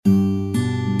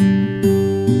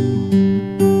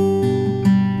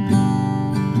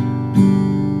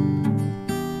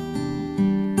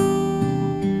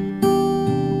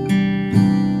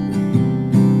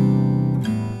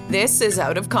This is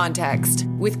Out of Context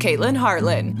with Caitlin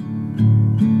Hartland.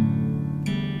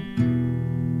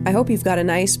 I hope you've got a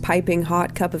nice piping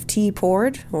hot cup of tea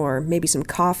poured, or maybe some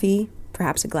coffee,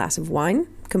 perhaps a glass of wine,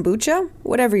 kombucha,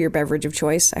 whatever your beverage of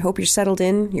choice. I hope you're settled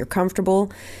in, you're comfortable,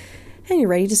 and you're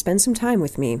ready to spend some time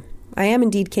with me. I am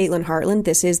indeed Caitlin Hartland.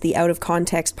 This is the Out of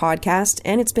Context podcast,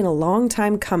 and it's been a long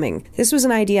time coming. This was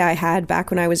an idea I had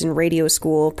back when I was in radio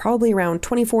school, probably around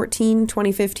 2014,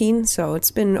 2015, so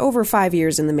it's been over 5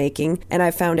 years in the making, and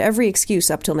I've found every excuse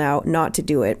up till now not to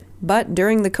do it. But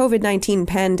during the COVID-19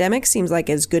 pandemic seems like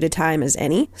as good a time as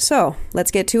any. So, let's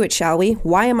get to it, shall we?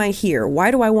 Why am I here? Why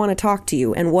do I want to talk to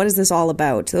you? And what is this all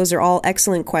about? Those are all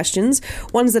excellent questions,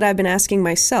 ones that I've been asking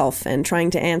myself and trying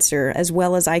to answer as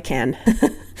well as I can.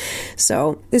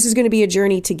 So, this is going to be a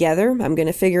journey together. I'm going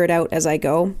to figure it out as I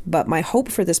go. But my hope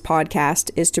for this podcast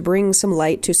is to bring some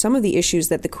light to some of the issues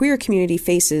that the queer community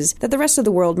faces that the rest of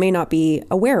the world may not be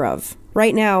aware of.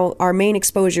 Right now, our main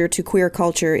exposure to queer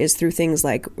culture is through things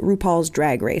like RuPaul's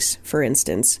Drag Race, for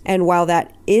instance. And while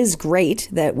that is great,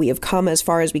 that we have come as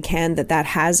far as we can, that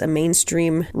has a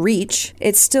mainstream reach,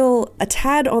 it's still a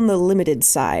tad on the limited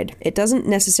side. It doesn't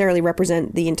necessarily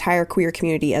represent the entire queer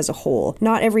community as a whole.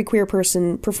 Not every queer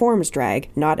person performs drag.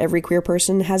 Not every queer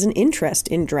person has an interest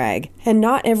in drag. And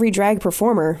not every drag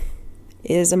performer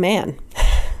is a man.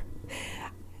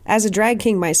 As a drag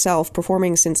king myself,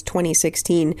 performing since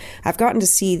 2016, I've gotten to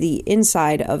see the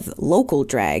inside of local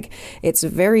drag. It's a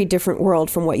very different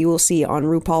world from what you will see on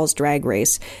RuPaul's Drag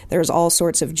Race. There's all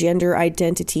sorts of gender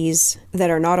identities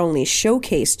that are not only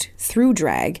showcased through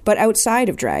drag, but outside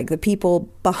of drag, the people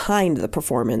behind the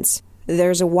performance.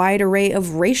 There's a wide array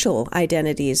of racial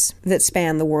identities that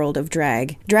span the world of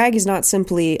drag. Drag is not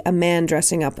simply a man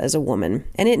dressing up as a woman,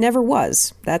 and it never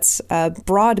was. That's a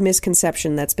broad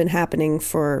misconception that's been happening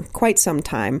for quite some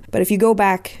time. But if you go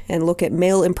back and look at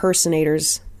male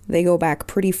impersonators, they go back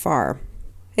pretty far.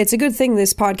 It's a good thing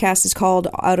this podcast is called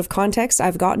Out of Context.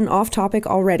 I've gotten off topic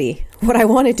already. What I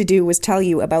wanted to do was tell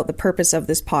you about the purpose of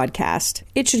this podcast.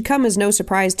 It should come as no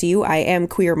surprise to you. I am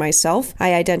queer myself.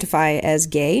 I identify as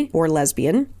gay or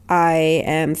lesbian. I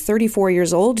am 34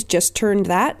 years old, just turned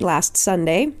that last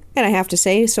Sunday. And I have to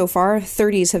say, so far,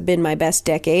 30s have been my best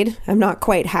decade. I'm not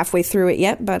quite halfway through it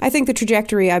yet, but I think the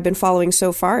trajectory I've been following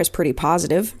so far is pretty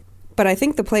positive. But I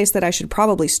think the place that I should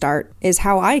probably start is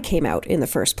how I came out in the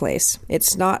first place.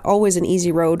 It's not always an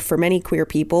easy road for many queer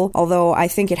people, although I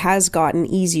think it has gotten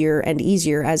easier and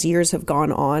easier as years have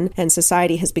gone on and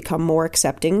society has become more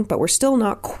accepting, but we're still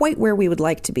not quite where we would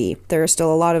like to be. There are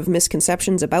still a lot of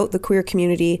misconceptions about the queer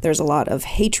community. There's a lot of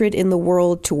hatred in the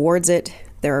world towards it.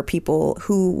 There are people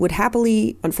who would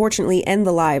happily, unfortunately, end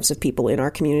the lives of people in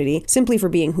our community simply for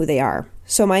being who they are.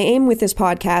 So my aim with this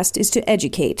podcast is to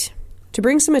educate, to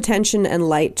bring some attention and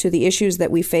light to the issues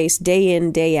that we face day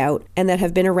in, day out, and that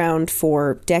have been around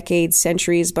for decades,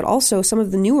 centuries, but also some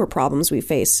of the newer problems we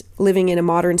face living in a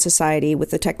modern society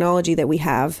with the technology that we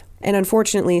have, and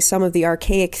unfortunately some of the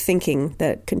archaic thinking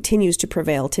that continues to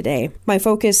prevail today. My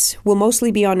focus will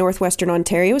mostly be on Northwestern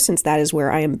Ontario since that is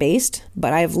where I am based,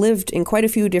 but I have lived in quite a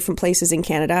few different places in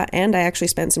Canada, and I actually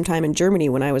spent some time in Germany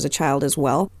when I was a child as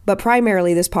well. But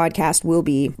primarily this podcast will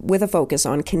be with a focus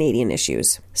on Canadian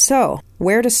issues. So,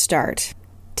 where to start?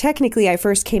 Technically, I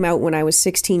first came out when I was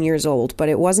 16 years old, but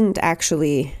it wasn't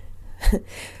actually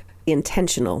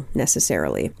intentional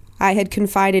necessarily. I had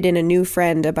confided in a new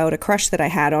friend about a crush that I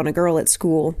had on a girl at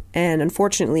school, and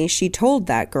unfortunately she told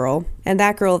that girl, and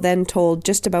that girl then told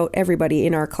just about everybody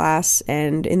in our class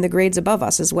and in the grades above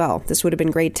us as well. This would have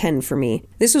been grade 10 for me.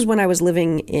 This was when I was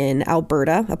living in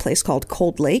Alberta, a place called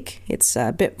Cold Lake. It's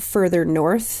a bit further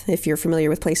north. If you're familiar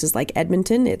with places like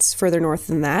Edmonton, it's further north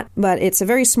than that. But it's a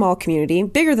very small community,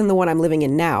 bigger than the one I'm living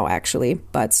in now, actually,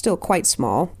 but still quite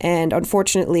small. And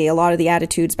unfortunately, a lot of the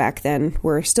attitudes back then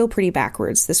were still pretty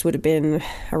backwards. This would have been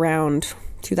around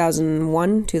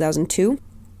 2001, 2002.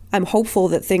 I'm hopeful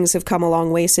that things have come a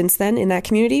long way since then in that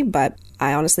community, but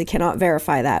I honestly cannot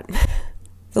verify that.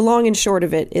 The long and short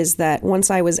of it is that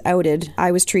once I was outed,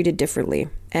 I was treated differently,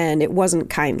 and it wasn't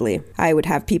kindly. I would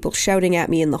have people shouting at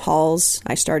me in the halls.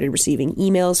 I started receiving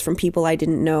emails from people I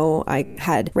didn't know. I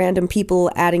had random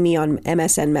people adding me on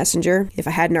MSN Messenger. If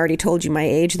I hadn't already told you my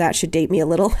age, that should date me a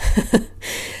little.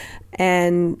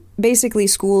 And basically,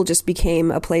 school just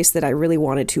became a place that I really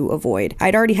wanted to avoid.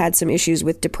 I'd already had some issues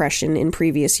with depression in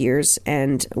previous years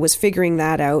and was figuring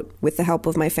that out with the help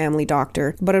of my family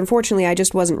doctor. But unfortunately, I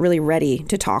just wasn't really ready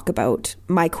to talk about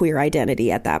my queer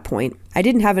identity at that point. I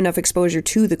didn't have enough exposure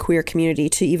to the queer community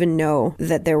to even know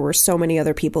that there were so many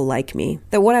other people like me,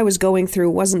 that what I was going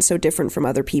through wasn't so different from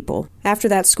other people. After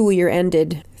that school year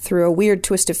ended, Through a weird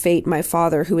twist of fate, my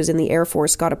father, who was in the Air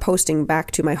Force, got a posting back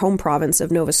to my home province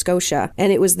of Nova Scotia,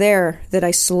 and it was there that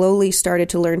I slowly started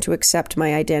to learn to accept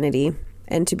my identity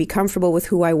and to be comfortable with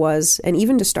who I was, and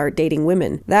even to start dating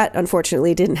women. That,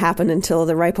 unfortunately, didn't happen until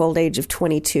the ripe old age of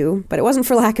 22, but it wasn't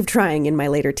for lack of trying in my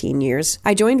later teen years.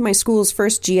 I joined my school's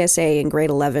first GSA in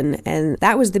grade 11, and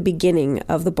that was the beginning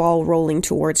of the ball rolling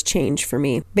towards change for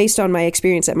me. Based on my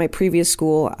experience at my previous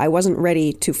school, I wasn't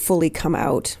ready to fully come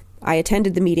out. I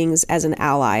attended the meetings as an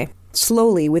ally.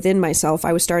 Slowly, within myself,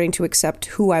 I was starting to accept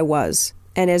who I was.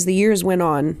 And as the years went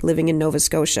on, living in Nova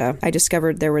Scotia, I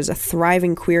discovered there was a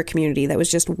thriving queer community that was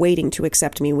just waiting to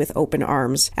accept me with open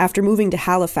arms. After moving to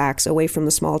Halifax, away from the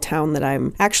small town that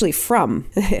I'm actually from,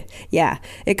 yeah,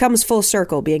 it comes full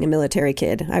circle being a military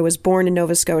kid. I was born in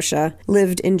Nova Scotia,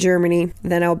 lived in Germany,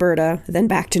 then Alberta, then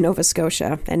back to Nova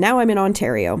Scotia, and now I'm in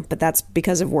Ontario, but that's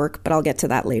because of work, but I'll get to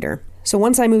that later. So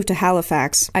once I moved to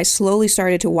Halifax, I slowly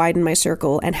started to widen my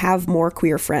circle and have more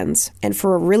queer friends. And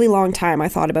for a really long time, I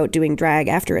thought about doing drag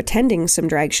after attending some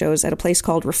drag shows at a place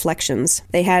called Reflections.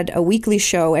 They had a weekly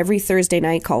show every Thursday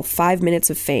night called 5 Minutes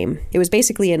of Fame. It was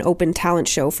basically an open talent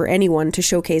show for anyone to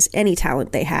showcase any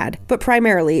talent they had. But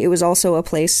primarily, it was also a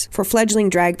place for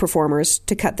fledgling drag performers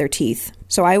to cut their teeth.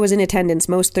 So I was in attendance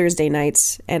most Thursday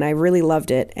nights, and I really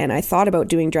loved it, and I thought about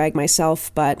doing drag myself,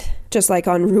 but just like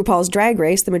on RuPaul's Drag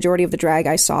Race, the majority of the drag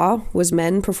I saw was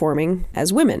men performing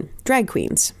as women, drag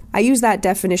queens. I use that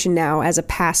definition now as a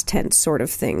past tense sort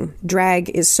of thing. Drag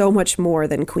is so much more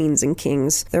than queens and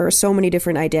kings. There are so many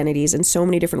different identities and so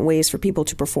many different ways for people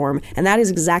to perform, and that is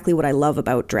exactly what I love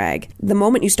about drag. The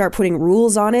moment you start putting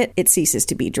rules on it, it ceases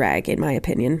to be drag, in my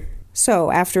opinion.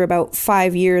 So, after about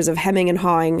 5 years of hemming and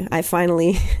hawing, I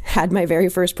finally had my very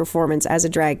first performance as a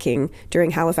drag king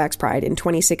during Halifax Pride in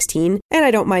 2016, and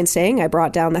I don't mind saying I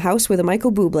brought down the house with a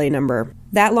Michael Bublé number.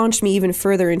 That launched me even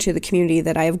further into the community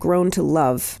that I have grown to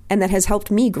love, and that has helped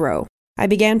me grow. I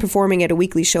began performing at a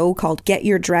weekly show called Get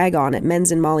Your Drag On at Men's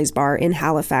and Molly's Bar in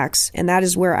Halifax, and that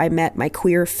is where I met my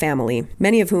queer family,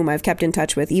 many of whom I've kept in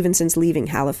touch with even since leaving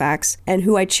Halifax, and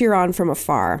who I cheer on from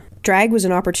afar. Drag was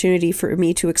an opportunity for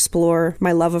me to explore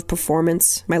my love of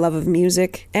performance, my love of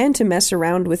music, and to mess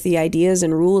around with the ideas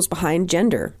and rules behind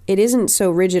gender. It isn't so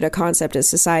rigid a concept as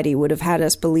society would have had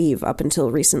us believe up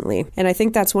until recently. And I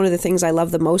think that's one of the things I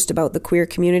love the most about the queer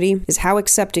community, is how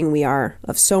accepting we are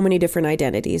of so many different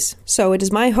identities. So it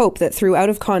is my hope that through Out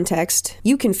of Context,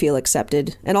 you can feel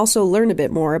accepted and also learn a bit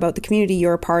more about the community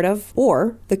you're a part of,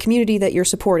 or the community that you're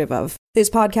supportive of. This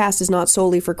podcast is not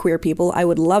solely for queer people. I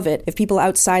would love it if people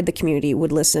outside the community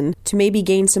would listen to maybe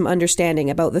gain some understanding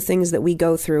about the things that we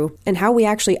go through and how we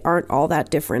actually aren't all that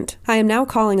different. I am now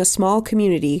calling a small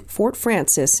community, Fort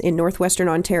Frances in northwestern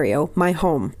Ontario, my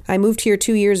home. I moved here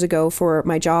 2 years ago for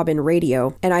my job in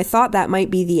radio, and I thought that might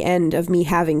be the end of me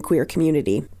having queer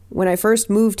community. When I first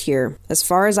moved here, as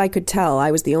far as I could tell,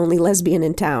 I was the only lesbian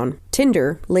in town.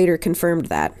 Tinder later confirmed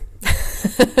that.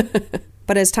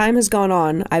 But as time has gone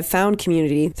on, I've found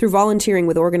community through volunteering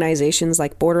with organizations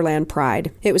like Borderland Pride.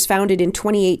 It was founded in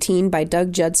 2018 by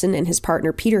Doug Judson and his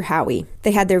partner Peter Howie.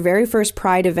 They had their very first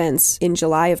Pride events in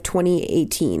July of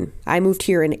 2018. I moved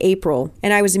here in April,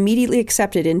 and I was immediately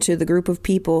accepted into the group of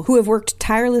people who have worked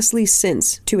tirelessly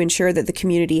since to ensure that the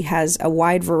community has a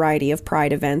wide variety of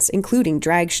Pride events, including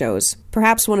drag shows.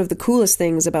 Perhaps one of the coolest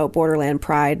things about Borderland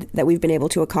Pride that we've been able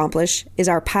to accomplish is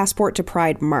our Passport to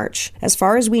Pride March. As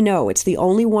far as we know, it's the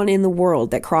only one in the world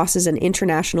that crosses an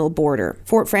international border.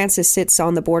 Fort Frances sits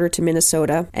on the border to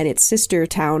Minnesota, and its sister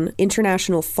town,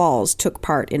 International Falls, took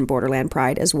part in Borderland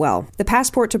Pride as well. The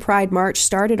Passport to Pride March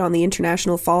started on the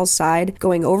International Falls side,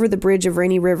 going over the bridge of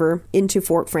Rainy River into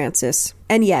Fort Frances.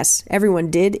 And yes, everyone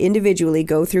did individually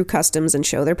go through customs and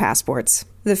show their passports.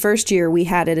 The first year we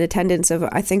had an attendance of,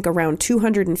 I think, around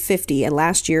 250, and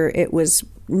last year it was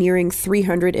nearing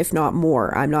 300, if not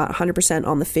more. I'm not 100%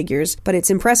 on the figures, but it's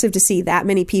impressive to see that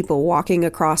many people walking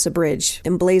across a bridge,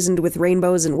 emblazoned with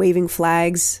rainbows and waving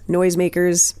flags,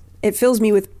 noisemakers. It fills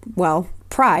me with, well,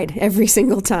 pride every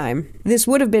single time. This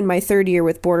would have been my third year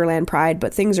with Borderland Pride,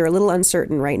 but things are a little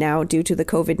uncertain right now due to the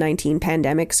COVID-19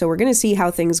 pandemic, so we're going to see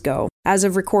how things go. As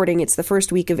of recording, it's the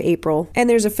first week of April, and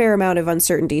there's a fair amount of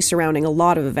uncertainty surrounding a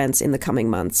lot of events in the coming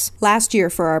months. Last year,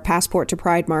 for our Passport to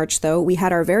Pride March, though, we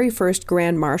had our very first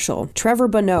Grand Marshal, Trevor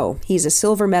Bonneau. He's a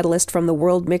silver medalist from the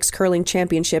World Mixed Curling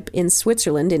Championship in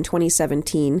Switzerland in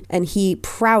 2017, and he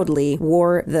proudly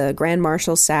wore the Grand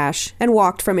Marshal sash and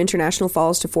walked from International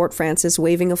Falls to Fort Frances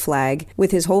waving a flag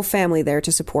with his whole family there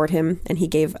to support him, and he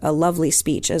gave a lovely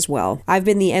speech as well. I've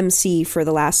been the MC for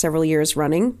the last several years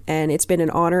running, and it's been an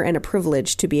honor and a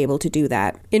privilege to be able to do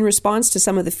that. In response to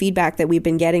some of the feedback that we've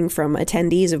been getting from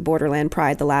attendees of Borderland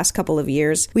Pride the last couple of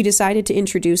years, we decided to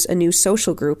introduce a new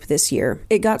social group this year.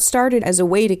 It got started as a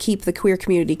way to keep the queer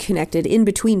community connected in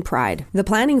between Pride. The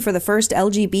planning for the first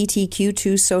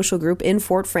LGBTQ2 social group in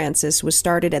Fort Frances was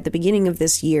started at the beginning of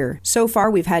this year. So far,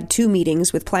 we've had 2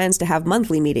 meetings with plans to have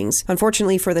monthly meetings.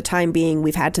 Unfortunately, for the time being,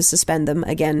 we've had to suspend them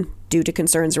again due to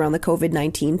concerns around the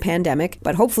COVID-19 pandemic,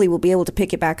 but hopefully we'll be able to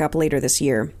pick it back up later this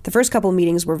year. The first couple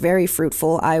meetings were very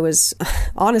fruitful. I was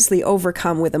honestly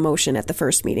overcome with emotion at the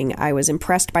first meeting. I was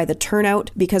impressed by the turnout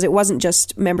because it wasn't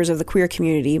just members of the queer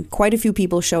community. Quite a few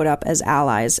people showed up as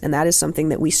allies, and that is something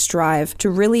that we strive to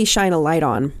really shine a light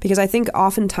on, because I think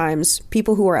oftentimes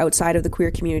people who are outside of the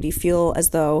queer community feel as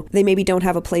though they maybe don't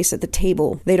have a place at the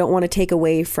table. They don't want to take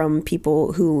away from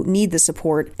people who need the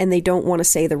support, and they don't want to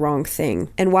say the wrong thing.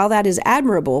 And while that is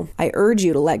admirable, I urge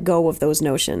you to let go of those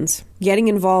notions. Getting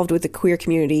involved with the queer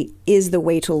community is the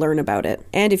way to learn about it.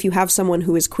 And if you have someone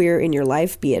who is queer in your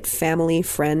life, be it family,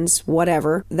 friends,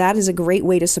 whatever, that is a great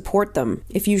way to support them.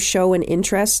 If you show an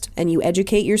interest and you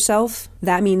educate yourself,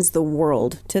 that means the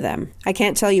world to them. I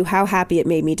can't tell you how happy it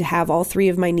made me to have all 3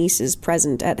 of my nieces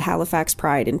present at Halifax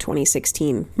Pride in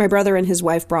 2016. My brother and his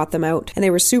wife brought them out, and they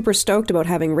were super stoked about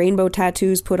having rainbow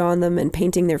tattoos put on them and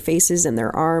painting their faces and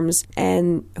their arms.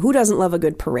 And who doesn't love a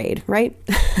good parade, right?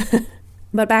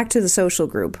 But back to the social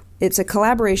group. It's a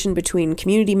collaboration between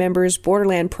community members,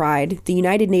 Borderland Pride, the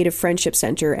United Native Friendship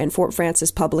Center, and Fort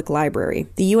Frances Public Library.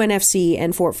 The UNFC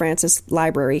and Fort Frances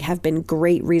Library have been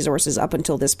great resources up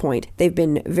until this point. They've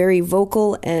been very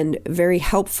vocal and very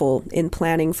helpful in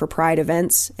planning for Pride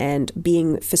events and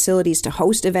being facilities to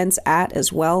host events at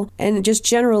as well, and just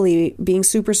generally being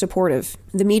super supportive.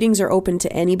 The meetings are open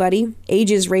to anybody.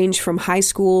 Ages range from high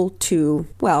school to,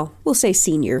 well, we'll say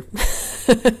senior.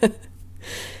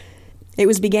 It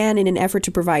was began in an effort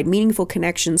to provide meaningful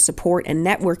connections, support, and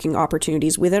networking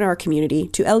opportunities within our community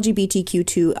to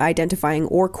LGBTQ2 identifying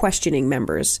or questioning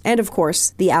members, and of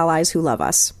course, the allies who love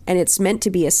us. And it's meant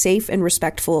to be a safe and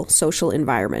respectful social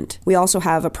environment. We also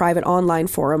have a private online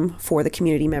forum for the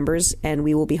community members, and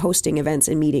we will be hosting events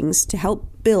and meetings to help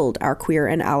build our queer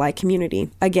and ally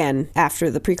community, again, after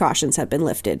the precautions have been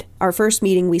lifted. Our first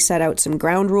meeting, we set out some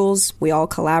ground rules. We all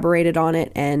collaborated on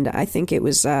it, and I think it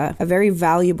was a very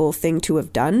valuable thing to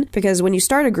have done, because when you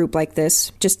start a group like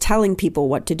this, just telling people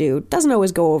what to do doesn't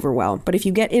always go over well. But if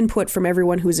you get input from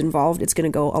everyone who's involved, it's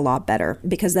going to go a lot better,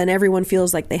 because then everyone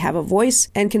feels like they have a voice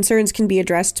and concerns can be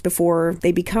addressed before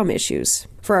they become issues.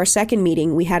 For our second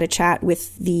meeting, we had a chat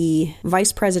with the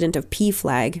vice president of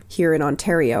PFLAG here in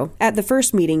Ontario. At the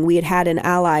first meeting, we had an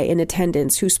ally in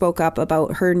attendance who spoke up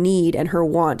about her need and her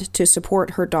want to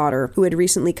support her daughter, who had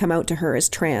recently come out to her as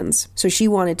trans. So she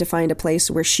wanted to find a place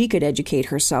where she could educate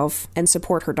herself and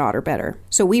support her daughter better.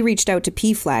 So we reached out to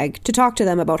PFLAG to talk to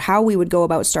them about how we would go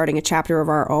about starting a chapter of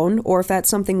our own, or if that's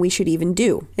something we should even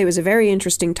do. It was a very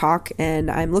interesting talk,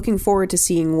 and I'm looking forward to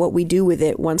seeing what we do with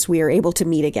it once we are able to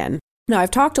meet again. Now,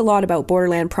 I've talked a lot about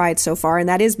Borderland Pride so far, and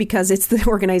that is because it's the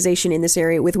organization in this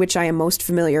area with which I am most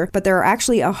familiar, but there are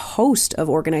actually a host of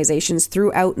organizations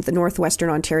throughout the Northwestern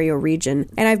Ontario region,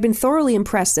 and I've been thoroughly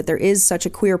impressed that there is such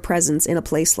a queer presence in a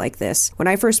place like this. When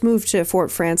I first moved to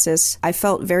Fort Frances, I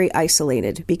felt very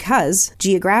isolated because,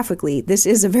 geographically, this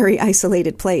is a very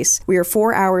isolated place. We are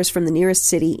 4 hours from the nearest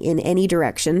city in any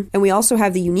direction, and we also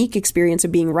have the unique experience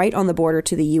of being right on the border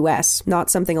to the US, not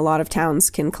something a lot of towns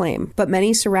can claim, but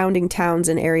many surrounding towns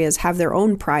and areas have their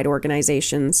own pride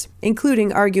organizations, including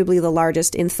arguably the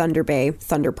largest in Thunder Bay,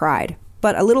 Thunder Pride.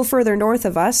 But a little further north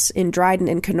of us, in Dryden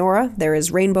and Kenora, there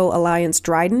is Rainbow Alliance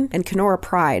Dryden and Kenora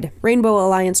Pride. Rainbow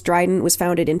Alliance Dryden was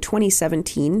founded in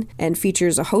 2017 and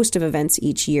features a host of events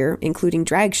each year, including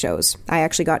drag shows. I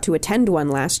actually got to attend one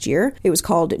last year. It was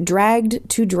called Dragged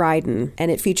to Dryden,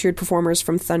 and it featured performers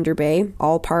from Thunder Bay,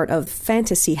 all part of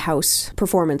Fantasy House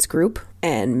Performance Group.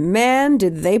 And man,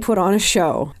 did they put on a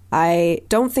show. I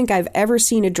don't think I've ever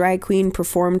seen a drag queen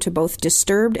perform to both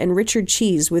Disturbed and Richard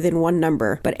Cheese within one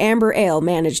number, but Amber Ale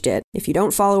managed it. If you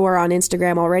don't follow her on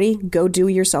Instagram already, go do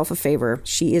yourself a favor.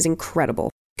 She is incredible.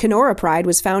 Kenora Pride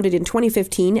was founded in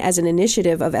 2015 as an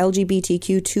initiative of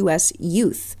LGBTQ2S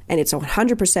youth, and it's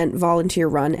 100% volunteer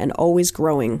run and always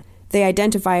growing. They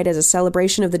identify it as a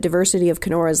celebration of the diversity of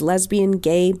Kenora's lesbian,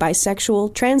 gay,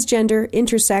 bisexual, transgender,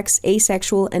 intersex,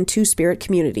 asexual, and two-spirit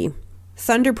community.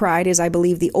 Thunder Pride is, I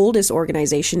believe, the oldest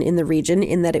organization in the region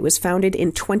in that it was founded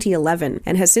in 2011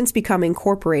 and has since become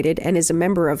incorporated and is a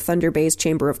member of Thunder Bay's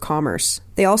Chamber of Commerce.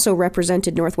 They also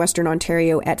represented Northwestern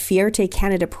Ontario at Fierté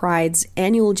Canada Pride's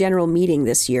annual general meeting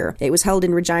this year. It was held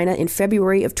in Regina in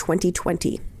February of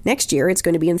 2020. Next year, it's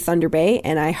going to be in Thunder Bay,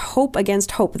 and I hope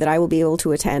against hope that I will be able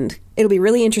to attend. It'll be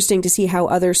really interesting to see how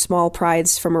other small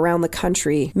prides from around the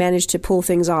country manage to pull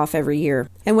things off every year.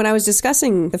 And when I was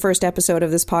discussing the first episode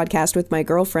of this podcast with my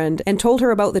girlfriend and told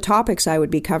her about the topics I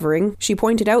would be covering, she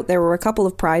pointed out there were a couple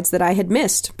of prides that I had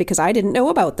missed because I didn't know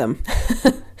about them.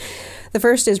 The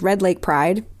first is Red Lake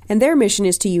Pride, and their mission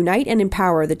is to unite and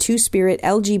empower the Two-Spirit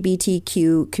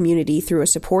LGBTQ community through a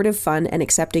supportive, fun, and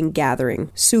accepting gathering.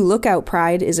 Sioux Lookout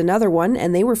Pride is another one,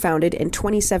 and they were founded in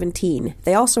 2017.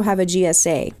 They also have a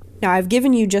GSA. Now, I've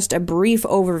given you just a brief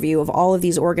overview of all of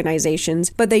these organizations,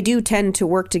 but they do tend to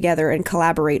work together and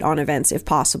collaborate on events if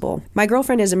possible. My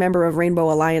girlfriend is a member of Rainbow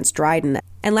Alliance Dryden,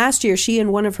 and last year she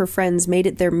and one of her friends made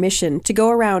it their mission to go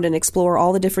around and explore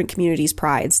all the different communities'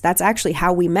 prides. That's actually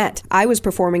how we met. I was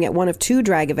performing at one of 2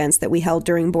 drag events that we held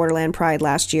during Borderland Pride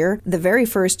last year, the very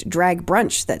first drag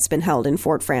brunch that's been held in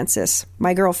Fort Frances.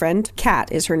 My girlfriend,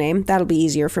 Kat is her name, that'll be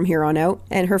easier from here on out,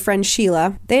 and her friend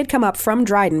Sheila, they had come up from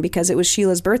Dryden because it was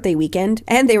Sheila's birthday weekend,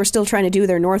 and they were still trying to do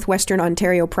their Northwestern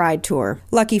Ontario Pride tour.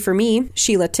 Lucky for me,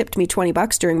 Sheila tipped me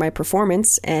 $20 during my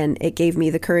performance, and it gave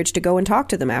me the courage to go and talk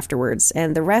to them afterwards,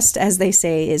 and the rest, as they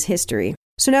say, is history.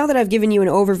 So now that I've given you an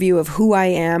overview of who I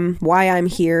am, why I'm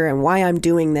here, and why I'm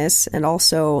doing this, and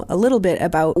also a little bit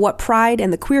about what Pride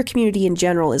and the queer community in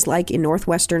general is like in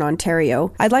Northwestern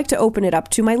Ontario, I'd like to open it up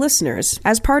to my listeners.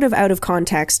 As part of Out of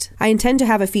Context, I intend to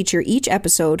have a feature each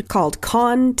episode called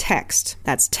Context.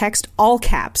 That's text all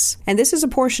caps. And this is a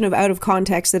portion of Out of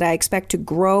Context that I expect to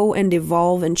grow and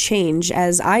evolve and change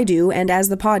as I do and as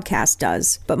the podcast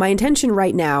does. But my intention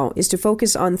right now is to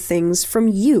focus on things from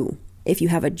you. If you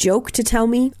have a joke to tell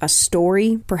me, a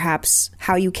story, perhaps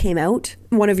how you came out,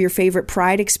 one of your favorite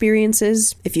Pride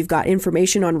experiences, if you've got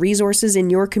information on resources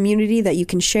in your community that you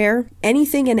can share,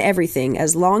 anything and everything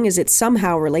as long as it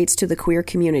somehow relates to the queer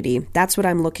community. That's what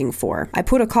I'm looking for. I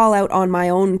put a call out on my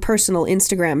own personal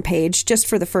Instagram page just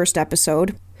for the first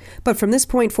episode. But from this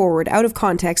point forward, Out of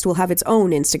Context will have its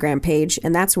own Instagram page,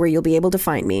 and that's where you'll be able to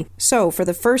find me. So, for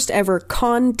the first ever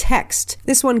Context,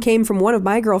 this one came from one of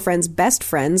my girlfriend's best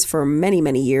friends for many,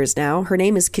 many years now. Her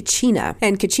name is Kachina,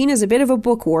 and Kachina's a bit of a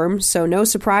bookworm, so no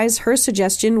surprise, her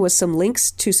suggestion was some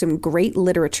links to some great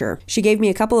literature. She gave me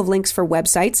a couple of links for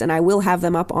websites, and I will have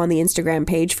them up on the Instagram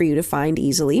page for you to find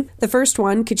easily. The first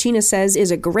one, Kachina says,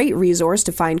 is a great resource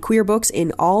to find queer books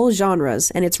in all genres,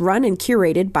 and it's run and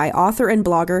curated by author and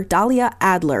blogger Dahlia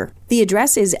Adler. The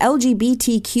address is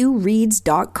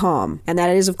lgbtqreads.com, and that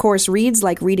is, of course, reads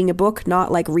like reading a book,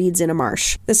 not like reeds in a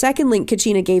marsh. The second link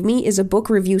Kachina gave me is a book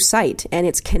review site, and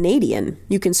it's Canadian.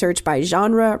 You can search by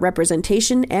genre,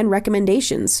 representation, and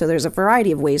recommendations, so there's a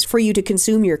variety of ways for you to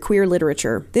consume your queer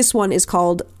literature. This one is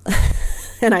called...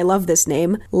 and I love this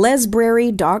name,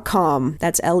 lesbrary.com.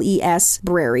 That's L-E-S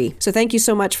Brary. So thank you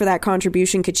so much for that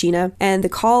contribution, Kachina. And the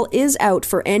call is out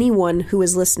for anyone who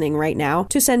is listening right now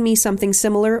to send me something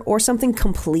similar or something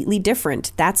completely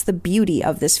different. That's the beauty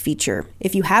of this feature.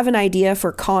 If you have an idea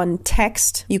for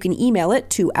context, you can email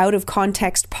it to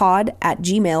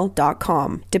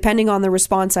outofcontextpod@gmail.com. Depending on the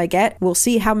response I get, we'll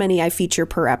see how many I feature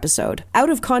per episode.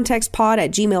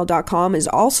 Outofcontextpod@gmail.com is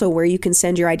also where you can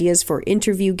send your ideas for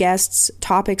interview guests,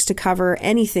 topics to cover,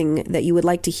 anything that you would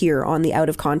like to hear on the Out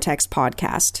of Context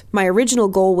podcast. My original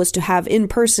goal was to have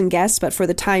in-person guests, but for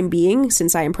the time being,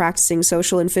 since I am practicing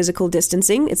social and physical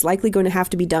distancing, it's likely going to have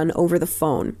to be done over the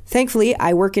phone. Thankfully,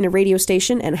 I work in a radio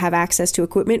station and have access to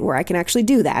equipment where I can actually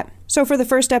do that. So for the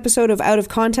first episode of Out of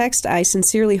Context, I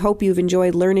sincerely hope you've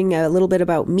enjoyed learning a little bit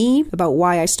about me, about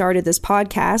why I started this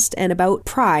podcast, and about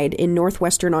Pride in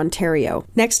Northwestern Ontario.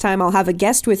 Next time I'll have a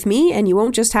guest with me, and you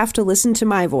won't just have to listen to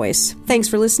my voice. Thanks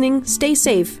for listening, stay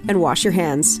safe, and wash your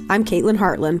hands. I'm Caitlin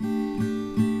Hartland.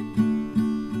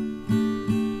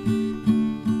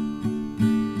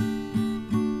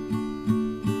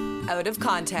 Out of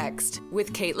Context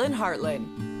with Caitlin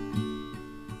Hartland.